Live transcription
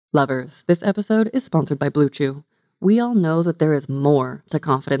Lovers, this episode is sponsored by Blue Chew. We all know that there is more to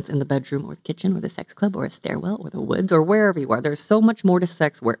confidence in the bedroom or the kitchen or the sex club or a stairwell or the woods or wherever you are. There's so much more to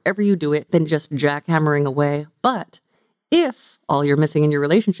sex wherever you do it than just jackhammering away. But if all you're missing in your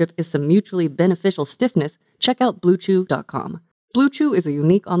relationship is some mutually beneficial stiffness, check out BlueChew.com. Blue Chew is a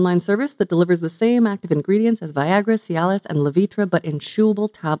unique online service that delivers the same active ingredients as Viagra, Cialis, and Levitra, but in chewable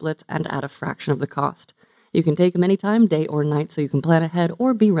tablets and at a fraction of the cost. You can take them anytime, day or night, so you can plan ahead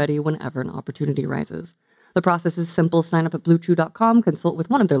or be ready whenever an opportunity arises. The process is simple. Sign up at BlueChew.com, consult with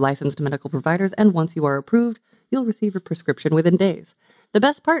one of their licensed medical providers, and once you are approved, you'll receive a prescription within days. The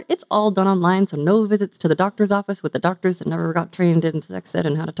best part, it's all done online, so no visits to the doctor's office with the doctors that never got trained in sex ed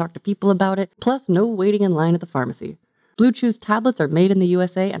and how to talk to people about it, plus no waiting in line at the pharmacy. Blue Chew's tablets are made in the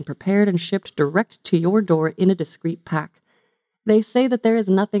USA and prepared and shipped direct to your door in a discreet pack. They say that there is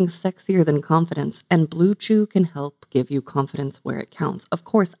nothing sexier than confidence, and Blue Chew can help give you confidence where it counts. Of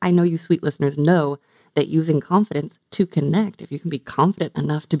course, I know you sweet listeners know that using confidence to connect, if you can be confident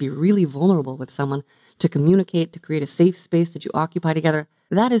enough to be really vulnerable with someone, to communicate, to create a safe space that you occupy together,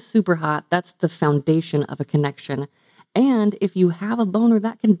 that is super hot. That's the foundation of a connection. And if you have a boner,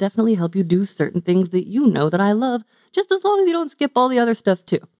 that can definitely help you do certain things that you know that I love, just as long as you don't skip all the other stuff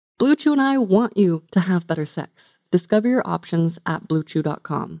too. Blue Chew and I want you to have better sex. Discover your options at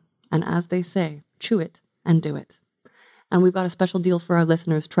BlueChew.com. And as they say, chew it and do it. And we've got a special deal for our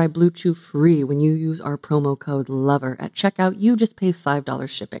listeners. Try Blue Chew free when you use our promo code LOVER. At checkout, you just pay $5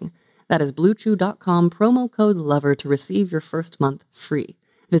 shipping. That is BlueChew.com, promo code LOVER to receive your first month free.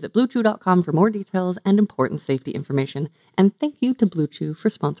 Visit BlueChew.com for more details and important safety information. And thank you to Blue Chew for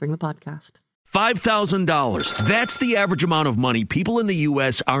sponsoring the podcast. $5,000. That's the average amount of money people in the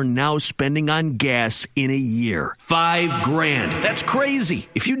U.S. are now spending on gas in a year. $5,000. That's crazy.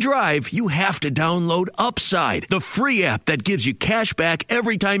 If you drive, you have to download Upside, the free app that gives you cash back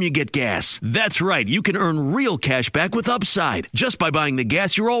every time you get gas. That's right. You can earn real cash back with Upside just by buying the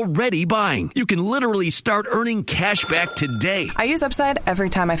gas you're already buying. You can literally start earning cash back today. I use Upside every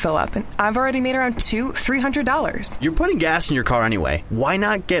time I fill up, and I've already made around $300. You're putting gas in your car anyway. Why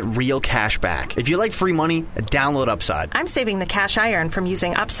not get real cash back? If you like free money, download Upside. I'm saving the cash I earn from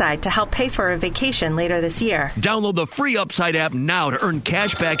using Upside to help pay for a vacation later this year. Download the free Upside app now to earn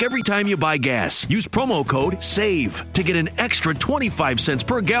cash back every time you buy gas. Use promo code SAVE to get an extra 25 cents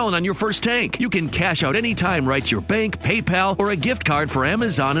per gallon on your first tank. You can cash out anytime right to your bank, PayPal, or a gift card for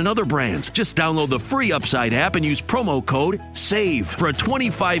Amazon and other brands. Just download the free Upside app and use promo code SAVE for a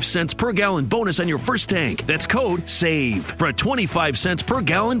 25 cents per gallon bonus on your first tank. That's code SAVE for a 25 cents per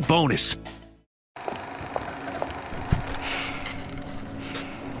gallon bonus.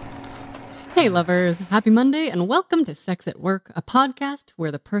 Hey lovers, happy Monday and welcome to Sex at Work, a podcast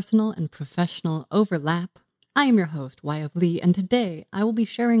where the personal and professional overlap. I am your host, Wyoh, and today I will be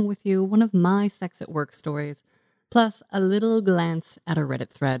sharing with you one of my Sex at Work stories, plus a little glance at a Reddit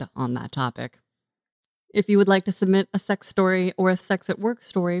thread on that topic. If you would like to submit a sex story or a Sex at Work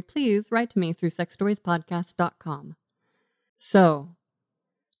story, please write to me through sexstoriespodcast.com. So,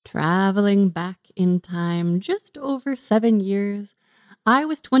 traveling back in time just over 7 years, I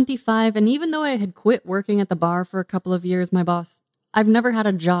was 25, and even though I had quit working at the bar for a couple of years, I've never had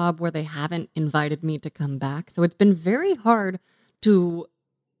a job where they haven't invited me to come back. So it's been very hard to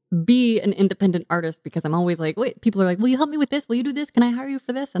be an independent artist because I'm always like, wait, people are like, will you help me with this? Will you do this? Can I hire you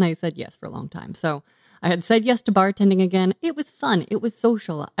for this? And I said yes for a long time. So I had said yes to bartending again. It was fun. It was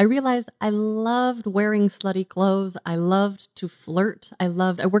social. I realized I loved wearing slutty clothes. I loved to flirt. I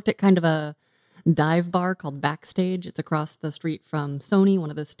worked at kind of a dive bar called Backstage. It's across the street from Sony,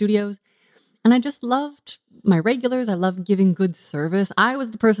 one of the studios. And I just loved my regulars. I loved giving good service. I was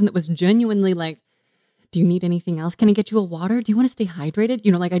the person that was genuinely like, do you need anything else? Can I get you a water? Do you want to stay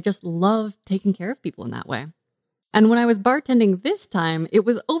hydrated? I just loved taking care of people in that way. And when I was bartending this time, it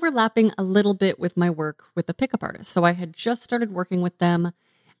was overlapping a little bit with my work with the pickup artists. So I had just started working with them,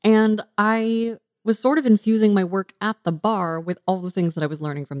 and I was sort of infusing my work at the bar with all the things that I was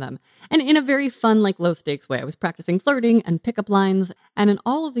learning from them. And in a very fun, low stakes way. I was practicing flirting and pickup lines. And in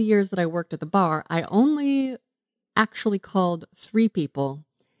all of the years that I worked at the bar, I only actually called 3 people.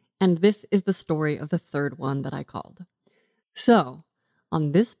 And this is the story of the third one that I called. So,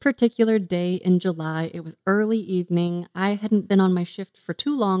 on this particular day in July, it was early evening. I hadn't been on my shift for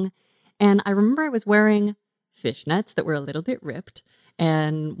too long. And I remember I was wearing fishnets that were a little bit ripped,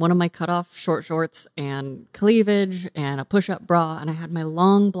 and one of my cutoff short shorts and cleavage and a push-up bra. And I had my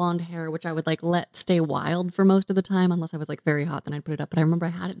long blonde hair, which I would let stay wild for most of the time, unless I was very hot, then I'd put it up. But I remember I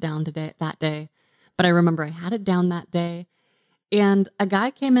had it down that day. And a guy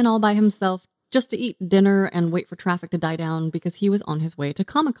came in all by himself just to eat dinner and wait for traffic to die down because he was on his way to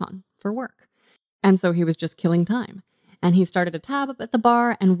Comic-Con for work. And so he was just killing time. And he started a tab up at the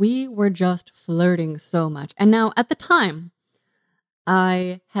bar, and we were just flirting so much. And now, at the time,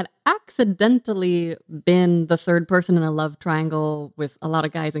 I had accidentally been the third person in a love triangle with a lot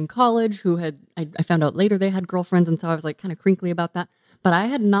of guys in college who I found out later they had girlfriends, and so I was like kind of crinkly about that. But I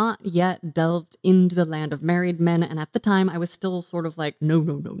had not yet delved into the land of married men, and at the time I was still sort of like, no,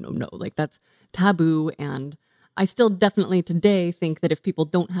 like that's taboo, and I still definitely today think that if people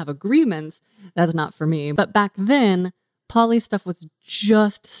don't have agreements, that's not for me. But back then, poly stuff was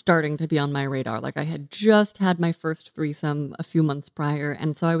just starting to be on my radar. Like I had just had my first threesome a few months prior.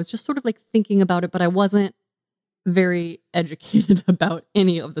 And so I was just sort of like thinking about it, but I wasn't very educated about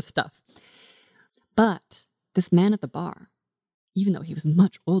any of the stuff. But this man at the bar, even though he was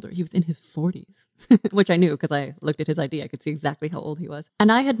much older, he was in his 40s, which I knew because I looked at his ID. I could see exactly how old he was.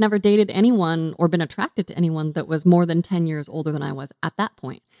 And I had never dated anyone or been attracted to anyone that was more than 10 years older than I was at that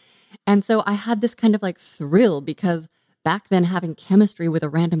point. And so I had this kind of like thrill because back then, having chemistry with a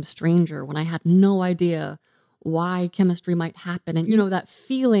random stranger when I had no idea why chemistry might happen. And, you know, that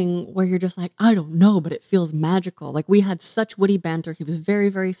feeling where you're just like, I don't know, but it feels magical. Like we had such witty banter. He was very,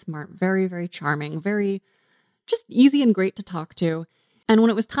 very smart, very, very charming, very just easy and great to talk to. And when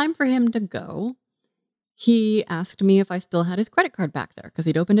it was time for him to go, he asked me if I still had his credit card back there because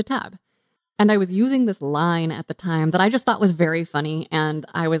he'd opened a tab. And I was using this line at the time that I just thought was very funny. And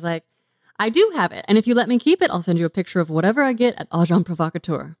I was like, I do have it. And if you let me keep it, I'll send you a picture of whatever I get at Agent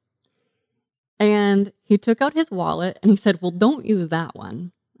Provocateur. And he took out his wallet and he said, well, don't use that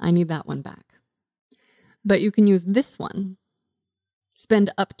one. I need that one back. But you can use this one.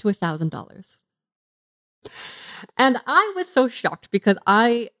 Spend up to $1,000. And I was so shocked because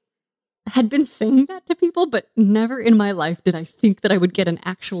I had been saying that to people, but never in my life did I think that I would get an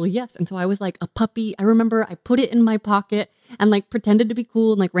actual yes. And so I was like a puppy. I remember I put it in my pocket and like pretended to be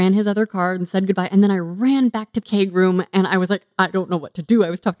cool and like ran his other card and said goodbye. And then I ran back to keg room and I was like, I don't know what to do. I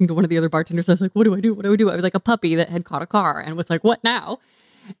was talking to one of the other bartenders. I was like, what do I do? What do I do? I was like a puppy that had caught a car and was like, what now?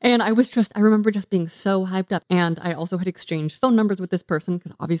 And I remember just being so hyped up. And I also had exchanged phone numbers with this person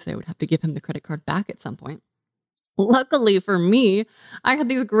because obviously I would have to give him the credit card back at some point. Luckily for me, I had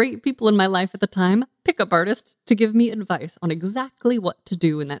these great people in my life at the time, pickup artists, to give me advice on exactly what to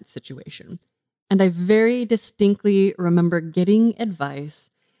do in that situation. And I very distinctly remember getting advice,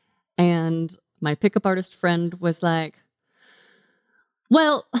 and my pickup artist friend was like,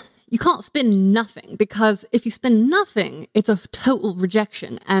 well, you can't spend nothing because if you spend nothing, it's a total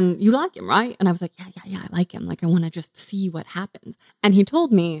rejection. And you like him, right? And I was like, yeah, I like him. Like, I want to just see what happens. And he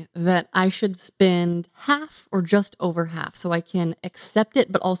told me that I should spend half or just over half so I can accept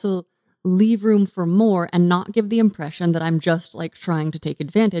it, but also leave room for more and not give the impression that I'm just like trying to take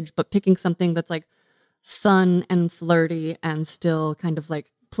advantage, but picking something that's like fun and flirty and still kind of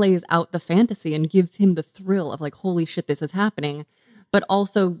like plays out the fantasy and gives him the thrill of like, holy shit, this is happening. But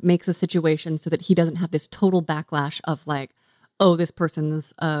also makes a situation so that he doesn't have this total backlash of like, oh, this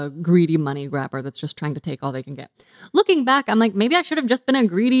person's a greedy money grabber that's just trying to take all they can get. Looking back, I'm like, maybe I should have just been a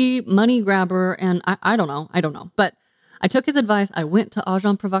greedy money grabber. And I don't know. But I took his advice. I went to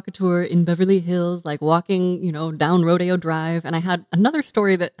Agent Provocateur in Beverly Hills, like walking, down Rodeo Drive. And I had another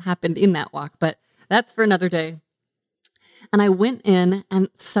story that happened in that walk, but that's for another day. And I went in and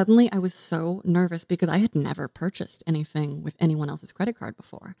suddenly I was so nervous because I had never purchased anything with anyone else's credit card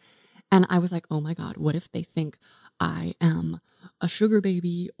before. And I was like, oh my God, what if they think I am a sugar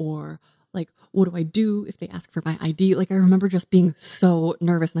baby? Or like, what do I do if they ask for my ID? Like, I remember just being so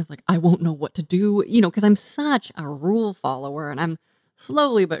nervous and I was like, I won't know what to do, because I'm such a rule follower and I'm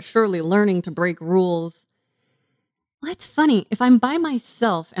slowly but surely learning to break rules. Well, it's funny. If I'm by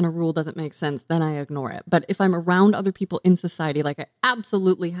myself and a rule doesn't make sense, then I ignore it. But if I'm around other people in society, like I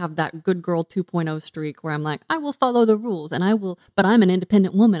absolutely have that good girl 2.0 streak where I'm like, I will follow the rules but I'm an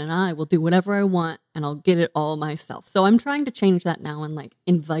independent woman and I will do whatever I want and I'll get it all myself. So I'm trying to change that now and like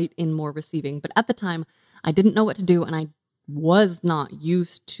invite in more receiving. But at the time, I didn't know what to do and I was not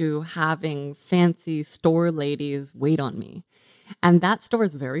used to having fancy store ladies wait on me. And that store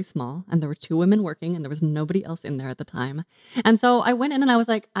is very small and there were 2 women working and there was nobody else in there at the time. And so I went in and I was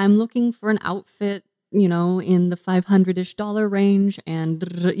like, I'm looking for an outfit, in the $500-ish range. And,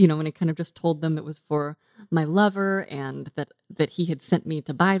 and I kind of just told them it was for my lover and that he had sent me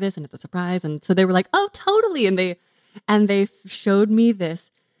to buy this and it's a surprise. And so they were like, oh, totally. And they showed me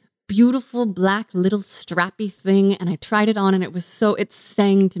this beautiful black little strappy thing and I tried it on and it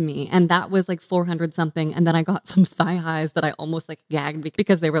sang to me and that was like 400 something and then I got some thigh highs that I almost like gagged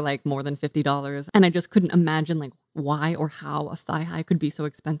because they were like more than $50 and I just couldn't imagine like why or how a thigh high could be so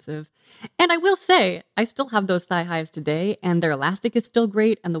expensive. And I will say, I still have those thigh highs today, and their elastic is still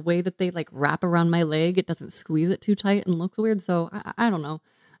great, and the way that they like wrap around my leg, it doesn't squeeze it too tight and looks weird. So I don't know.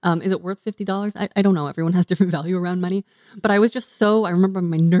 Is it worth $50? I don't know. Everyone has different value around money. But I was just I remember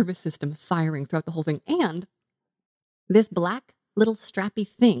my nervous system firing throughout the whole thing. And this black little strappy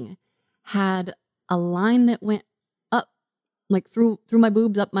thing had a line that went up, like through my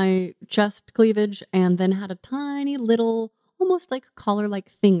boobs, up my chest cleavage, and then had a tiny little, almost like collar-like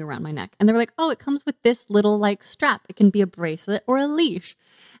thing around my neck. And they were like, oh, it comes with this little like strap. It can be a bracelet or a leash.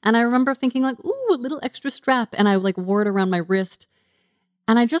 And I remember thinking like, ooh, a little extra strap. And I like wore it around my wrist.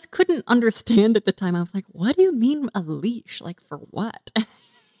 And I just couldn't understand at the time. I was like, what do you mean a leash? Like for what?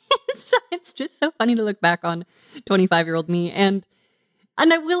 It's just so funny to look back on 25-year-old me. And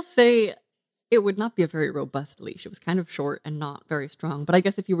I will say it would not be a very robust leash. It was kind of short and not very strong. But I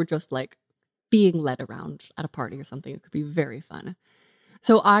guess if you were just like being led around at a party or something, it could be very fun.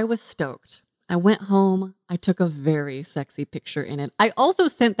 So I was stoked. I went home. I took a very sexy picture in it. I also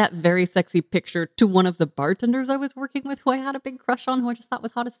sent that very sexy picture to one of the bartenders I was working with who I had a big crush on, who I just thought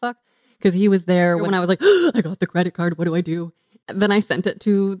was hot as fuck. Because he was there when I was like, oh, I got the credit card. What do I do? And then I sent it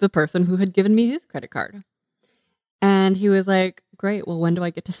to the person who had given me his credit card. And he was like, great. Well, when do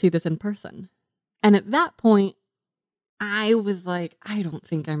I get to see this in person? And at that point, I was like, I don't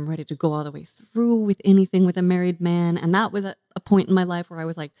think I'm ready to go all the way through with anything with a married man. And that was a point in my life where I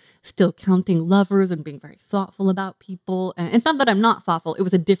was like still counting lovers and being very thoughtful about people. And it's not that I'm not thoughtful. It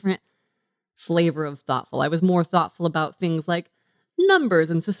was a different flavor of thoughtful. I was more thoughtful about things like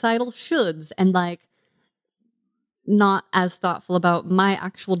numbers and societal shoulds, and like not as thoughtful about my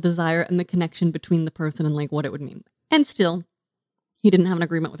actual desire and the connection between the person and like what it would mean. And still, he didn't have an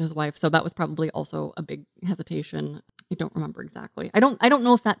agreement with his wife. So that was probably also a big hesitation. I don't remember exactly. I don't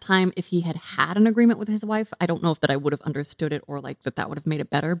know if that time, if he had an agreement with his wife, I don't know if that I would have understood it or like that would have made it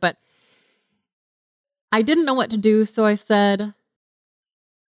better. But I didn't know what to do. So I said,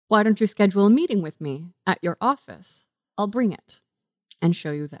 why don't you schedule a meeting with me at your office? I'll bring it and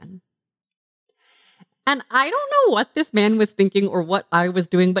show you then. And I don't know what this man was thinking or what I was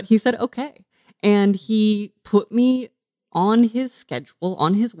doing, but he said, okay. And he put me on his schedule,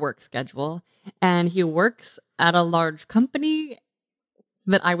 on his work schedule. And he works at a large company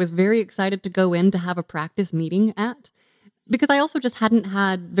that I was very excited to go in to have a practice meeting at, because I also just hadn't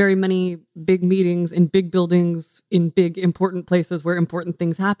had very many big meetings in big buildings in big important places where important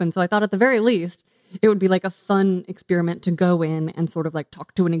things happen. So I thought at the very least, it would be like a fun experiment to go in and sort of like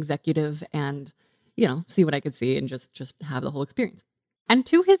talk to an executive and, you know, see what I could see and just have the whole experience. And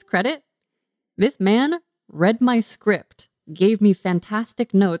to his credit, this man read my script, gave me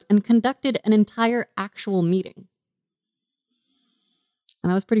fantastic notes, and conducted an entire actual meeting. And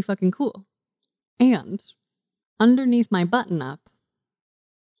that was pretty fucking cool. And underneath my button-up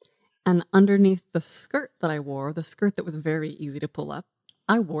and underneath the skirt that I wore, the skirt that was very easy to pull up,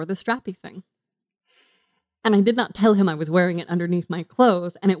 I wore the strappy thing. And I did not tell him I was wearing it underneath my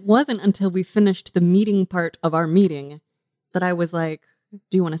clothes. And it wasn't until we finished the meeting part of our meeting that I was like,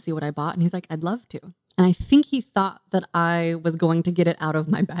 do you want to see what I bought? And he's like, I'd love to. And I think he thought that I was going to get it out of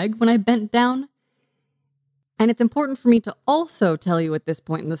my bag when I bent down. And it's important for me to also tell you at this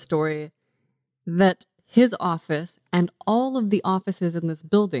point in the story that his office and all of the offices in this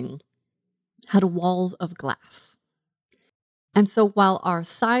building had walls of glass. And so while our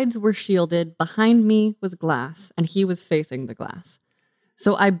sides were shielded, behind me was glass and he was facing the glass.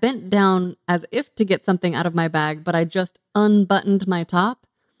 So I bent down as if to get something out of my bag, but I just unbuttoned my top.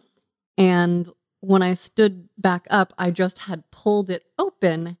 And when I stood back up, I just had pulled it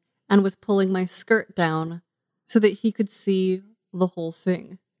open and was pulling my skirt down so that he could see the whole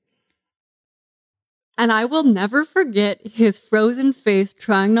thing. And I will never forget his frozen face,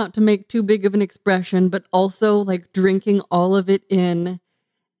 trying not to make too big of an expression, but also like drinking all of it in.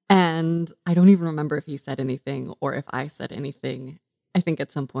 And I don't even remember if he said anything or if I said anything. I think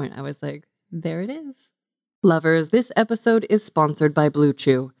at some point I was like, there it is. Lovers, this episode is sponsored by Blue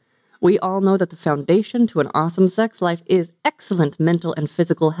Chew. We all know that the foundation to an awesome sex life is excellent mental and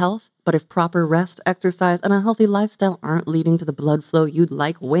physical health, but if proper rest, exercise, and a healthy lifestyle aren't leading to the blood flow you'd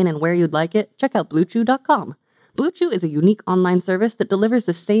like when and where you'd like it, check out BlueChew.com. Blue Chew is a unique online service that delivers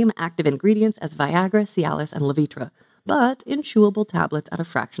the same active ingredients as Viagra, Cialis, and Levitra, but in chewable tablets at a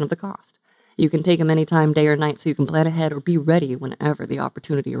fraction of the cost. You can take them anytime, day or night, so you can plan ahead or be ready whenever the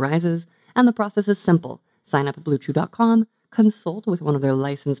opportunity arises, and the process is simple. Sign up at BlueChew.com, consult with one of their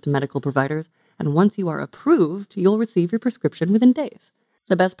licensed medical providers, and once you are approved, you'll receive your prescription within days.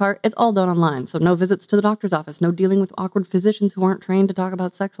 The best part, it's all done online, so no visits to the doctor's office, no dealing with awkward physicians who aren't trained to talk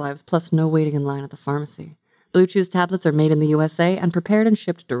about sex lives, plus no waiting in line at the pharmacy. Blue Chew's tablets are made in the USA and prepared and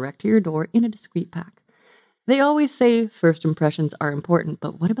shipped direct to your door in a discreet pack. They always say first impressions are important,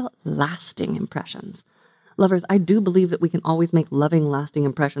 but what about lasting impressions? Lovers, I do believe that we can always make loving, lasting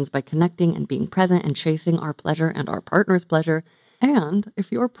impressions by connecting and being present and chasing our pleasure and our partner's pleasure. And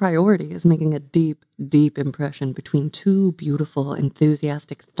if your priority is making a deep, deep impression between two beautiful,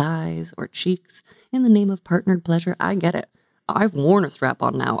 enthusiastic thighs or cheeks in the name of partnered pleasure, I get it. I've worn a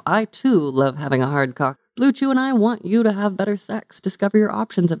strap-on now. I, too, love having a hard cock. Blue Chew and I want you to have better sex. Discover your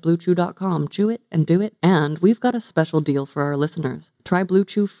options at BlueChew.com. Chew it and do it. And we've got a special deal for our listeners. Try Blue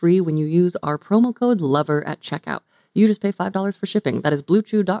Chew free when you use our promo code LOVER at checkout. You just pay $5 for shipping. That is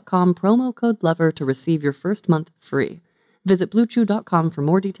BlueChew.com, promo code LOVER to receive your first month free. Visit BlueChew.com for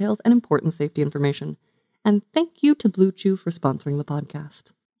more details and important safety information. And thank you to Blue Chew for sponsoring the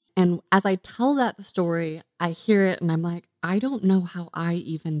podcast. And as I tell that story, I hear it and I'm like, I don't know how I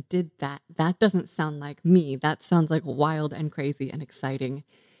even did that. That doesn't sound like me. That sounds like wild and crazy and exciting.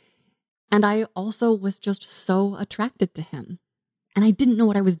 And I also was just so attracted to him. And I didn't know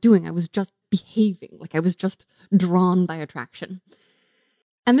what I was doing. I was just behaving. Like I was just drawn by attraction.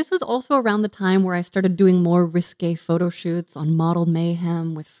 And this was also around the time where I started doing more risque photo shoots on Model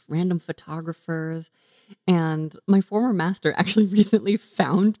Mayhem with random photographers. And my former master actually recently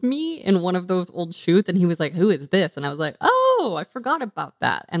found me in one of those old shoots. And he was like, who is this? And I was like, oh, I forgot about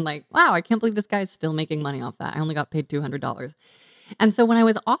that. And like, wow, I can't believe this guy is still making money off that. I only got paid $200. And so when I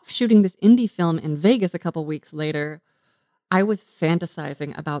was off shooting this indie film in Vegas a couple weeks later, I was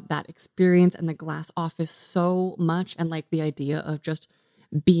fantasizing about that experience and the glass office so much. And like the idea of just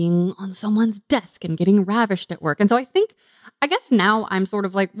being on someone's desk and getting ravished at work. And so I guess now I'm sort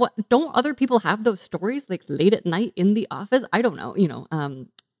of like, what, don't other people have those stories like late at night in the office? I don't know,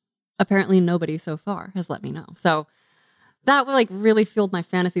 apparently nobody so far has let me know. So that like really fueled my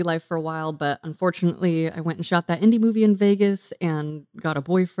fantasy life for a while. But unfortunately, I went and shot that indie movie in Vegas and got a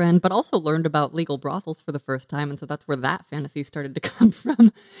boyfriend, but also learned about legal brothels for the first time. And so that's where that fantasy started to come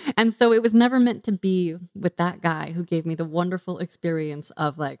from. And so it was never meant to be with that guy who gave me the wonderful experience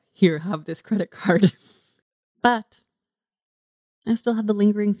of like, here, have this credit card. But I still have the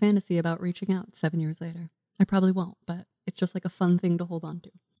lingering fantasy about reaching out 7 years later. I probably won't, but it's just like a fun thing to hold on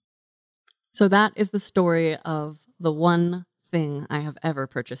to. So that is the story of the one thing I have ever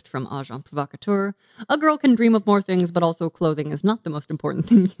purchased from Agent Provocateur. A girl can dream of more things, but also clothing is not the most important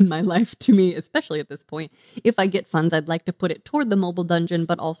thing in my life to me, especially at this point. If I get funds, I'd like to put it toward the mobile dungeon,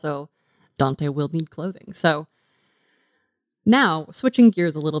 but also Dante will need clothing. So now, switching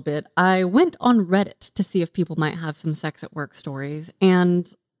gears a little bit, I went on Reddit to see if people might have some sex at work stories,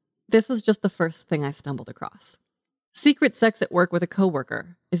 and this is just the first thing I stumbled across. Secret sex at work with a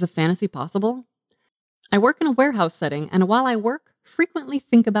coworker. Is a fantasy possible? I work in a warehouse setting, and while I work, frequently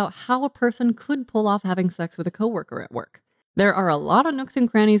think about how a person could pull off having sex with a coworker at work. There are a lot of nooks and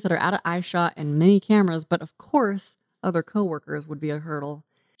crannies that are out of eyeshot and many cameras, but of course, other coworkers would be a hurdle.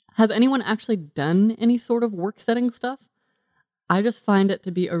 Has anyone actually done any sort of work setting stuff? I just find it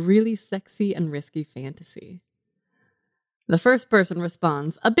to be a really sexy and risky fantasy. The first person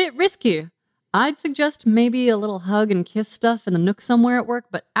responds, a bit risky. I'd suggest maybe a little hug and kiss stuff in the nook somewhere at work,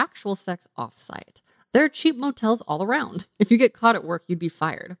 but actual sex off-site. There are cheap motels all around. If you get caught at work, you'd be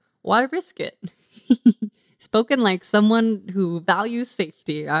fired. Why risk it? Spoken like someone who values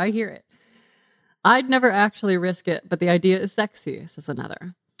safety. I hear it. I'd never actually risk it, but the idea is sexy, says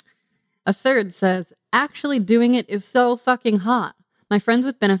another. A third says, actually doing it is so fucking hot. My friends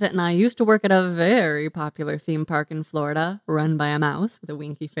with benefit and I used to work at a very popular theme park in Florida, run by a mouse with a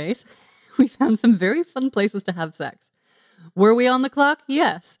winky face. We found some very fun places to have sex. Were we on the clock?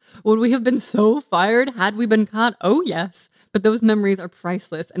 Yes. Would we have been so fired had we been caught? Oh, yes. But those memories are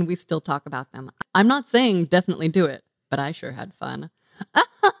priceless and we still talk about them. I'm not saying definitely do it, but I sure had fun.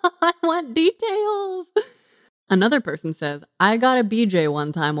 I want details. Another person says, I got a BJ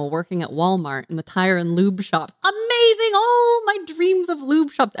one time while working at Walmart in the tire and lube shop. Amazing! Oh, my dreams of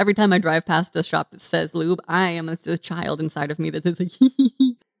lube shops. Every time I drive past a shop that says lube, I am the child inside of me that is like,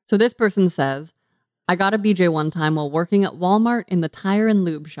 So this person says, I got a BJ one time while working at Walmart in the tire and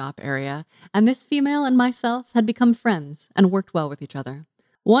lube shop area, and this female and myself had become friends and worked well with each other.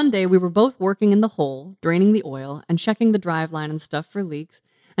 One day we were both working in the hole, draining the oil and checking the driveline and stuff for leaks,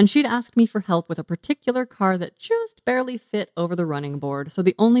 and she'd asked me for help with a particular car that just barely fit over the running board, so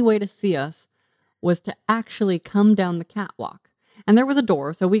the only way to see us was to actually come down the catwalk. And there was a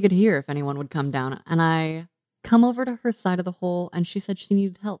door, so we could hear if anyone would come down, and I come over to her side of the hole, and she said she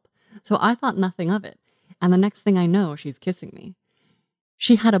needed help. So I thought nothing of it, and the next thing I know, she's kissing me.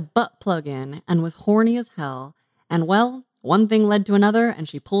 She had a butt plug in and was horny as hell, and well, One thing led to another, and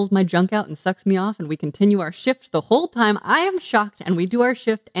she pulls my junk out and sucks me off, and we continue our shift the whole time. I am shocked, and we do our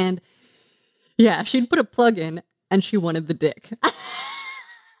shift, and yeah, she'd put a plug in, and she wanted the dick.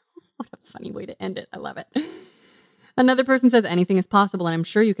 What a funny way to end it. I love it. Another person says anything is possible, and I'm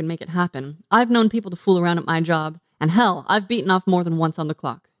sure you can make it happen. I've known people to fool around at my job, and hell, I've beaten off more than once on the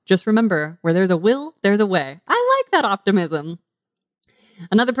clock. Just remember, where there's a will, there's a way. I like that optimism.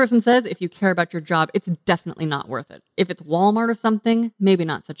 Another person says if you care about your job, it's definitely not worth it. If it's Walmart or something, maybe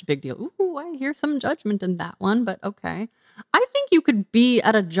not such a big deal. Ooh, I hear some judgment in that one, but okay. I think you could be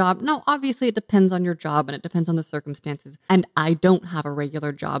at a job. No, obviously it depends on your job and it depends on the circumstances. And I don't have a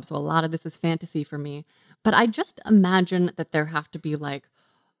regular job, so a lot of this is fantasy for me. But I just imagine that there have to be like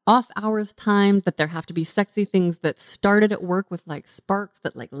off hours times, that there have to be sexy things that started at work with like sparks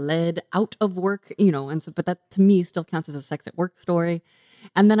that like led out of work, and so, but that to me still counts as a sex at work story.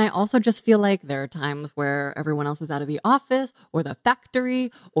 And then I also just feel like there are times where everyone else is out of the office or the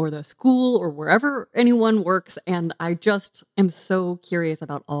factory or the school or wherever anyone works. And I just am so curious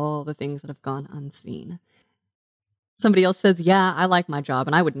about all the things that have gone unseen. Somebody else says, yeah, I like my job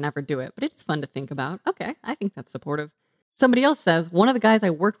and I would never do it, but it's fun to think about. Okay, I think that's supportive. Somebody else says, one of the guys I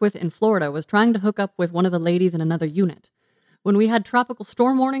worked with in Florida was trying to hook up with one of the ladies in another unit. When we had tropical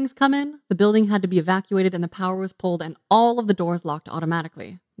storm warnings come in, the building had to be evacuated and the power was pulled and all of the doors locked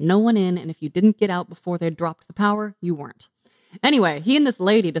automatically. No one in, and if you didn't get out before they dropped the power, you weren't. Anyway, he and this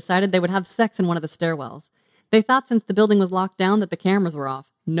lady decided they would have sex in one of the stairwells. They thought since the building was locked down that the cameras were off.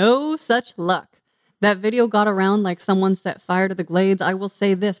 No such luck. That video got around like someone set fire to the glades. I will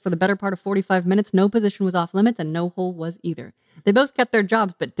say this, for the better part of 45 minutes, no position was off limits and no hole was either. They both kept their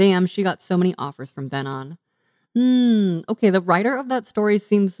jobs, but damn, she got so many offers from then on. Okay, the writer of that story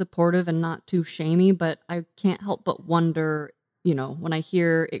seems supportive and not too shamey, but I can't help but wonder, when I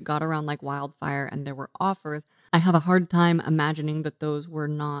hear it got around like wildfire and there were offers, I have a hard time imagining that those were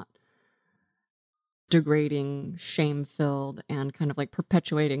not degrading, shame-filled, and kind of like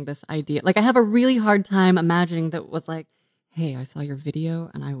perpetuating this idea. Like I have a really hard time imagining that was like, hey, I saw your video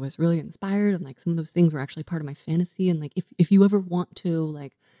and I was really inspired and like some of those things were actually part of my fantasy. And like, if you ever want to,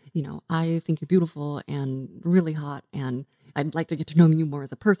 like, I think you're beautiful and really hot and I'd like to get to know you more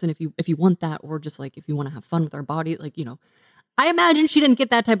as a person if you want that, or just like if you want to have fun with our body, like, I imagine she didn't get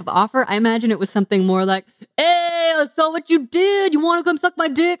that type of offer. I imagine it was something more like, hey, I saw what you did. You want to come suck my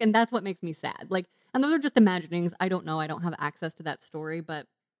dick? And that's what makes me sad. Like, and those are just imaginings. I don't know. I don't have access to that story, but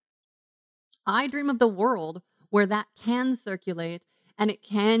I dream of the world where that can circulate and it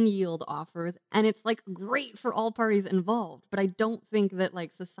can yield offers, and it's like great for all parties involved. But I don't think that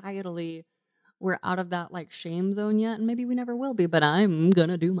like societally we're out of that like shame zone yet, and maybe we never will be, but I'm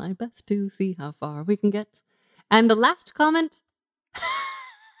gonna do my best to see how far we can get. And the last comment,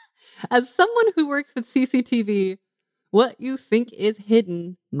 as someone who works with CCTV, what you think is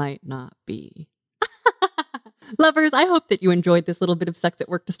hidden might not be. Lovers, I hope that you enjoyed this little bit of sex at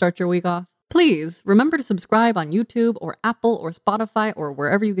work to start your week off. Please remember to subscribe on YouTube or Apple or Spotify or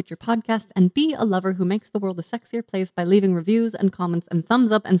wherever you get your podcasts, and be a lover who makes the world a sexier place by leaving reviews and comments and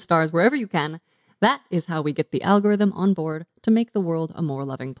thumbs up and stars wherever you can. That is how we get the algorithm on board to make the world a more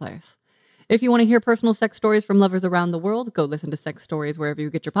loving place. If you want to hear personal sex stories from lovers around the world, go listen to Sex Stories wherever you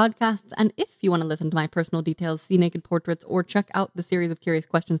get your podcasts. And if you want to listen to my personal details, see naked portraits, or check out the series of curious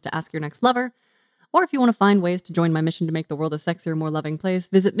questions to ask your next lover, or if you want to find ways to join my mission to make the world a sexier, more loving place,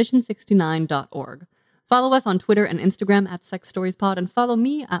 visit mission69.org. Follow us on Twitter and Instagram at Sex Stories Pod, and follow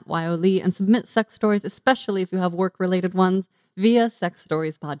me at Wyoh, and submit sex stories, especially if you have work-related ones, via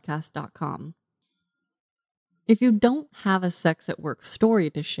sexstoriespodcast.com. If you don't have a sex at work story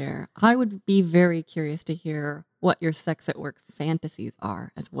to share, I would be very curious to hear what your sex at work fantasies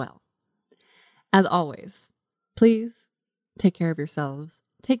are as well. As always, please take care of yourselves,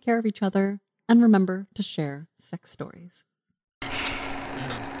 take care of each other, and remember to share sex stories.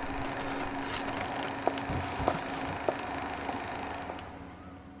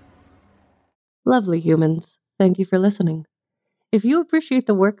 Lovely humans, thank you for listening. If you appreciate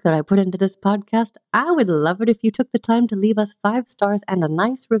the work that I put into this podcast, I would love it if you took the time to leave us 5 stars and a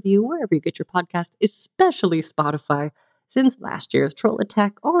nice review wherever you get your podcast, especially Spotify, since last year's troll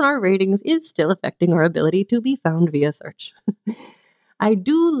attack on our ratings is still affecting our ability to be found via search. I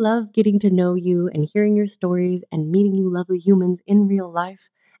do love getting to know you and hearing your stories and meeting you lovely humans in real life.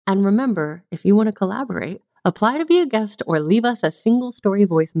 And remember, if you want to collaborate, apply to be a guest or leave us a single story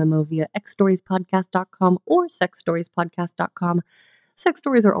voice memo via xstoriespodcast.com or sexstoriespodcast.com. Sex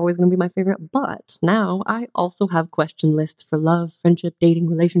stories are always going to be my favorite, but now I also have question lists for love, friendship, dating,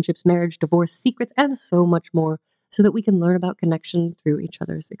 relationships, marriage, divorce, secrets, and so much more, so that we can learn about connection through each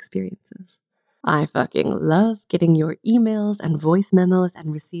other's experiences. I fucking love getting your emails and voice memos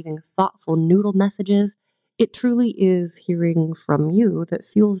and receiving thoughtful noodle messages. It truly is hearing from you that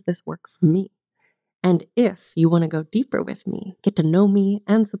fuels this work for me. And if you want to go deeper with me, get to know me,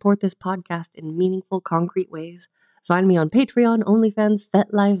 and support this podcast in meaningful, concrete ways, find me on Patreon, OnlyFans,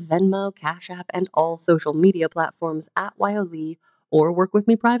 FetLife, Venmo, Cash App, and all social media platforms at Wyoh, or work with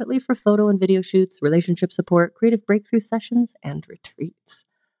me privately for photo and video shoots, relationship support, creative breakthrough sessions, and retreats.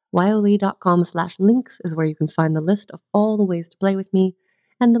 wyoh.com/links is where you can find the list of all the ways to play with me,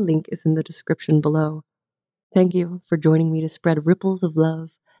 and the link is in the description below. Thank you for joining me to spread ripples of love,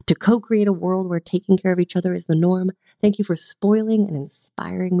 to co-create a world where taking care of each other is the norm. Thank you for spoiling and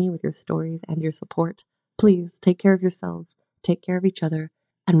inspiring me with your stories and your support. Please take care of yourselves, take care of each other,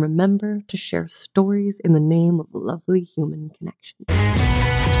 and remember to share stories in the name of lovely human connection.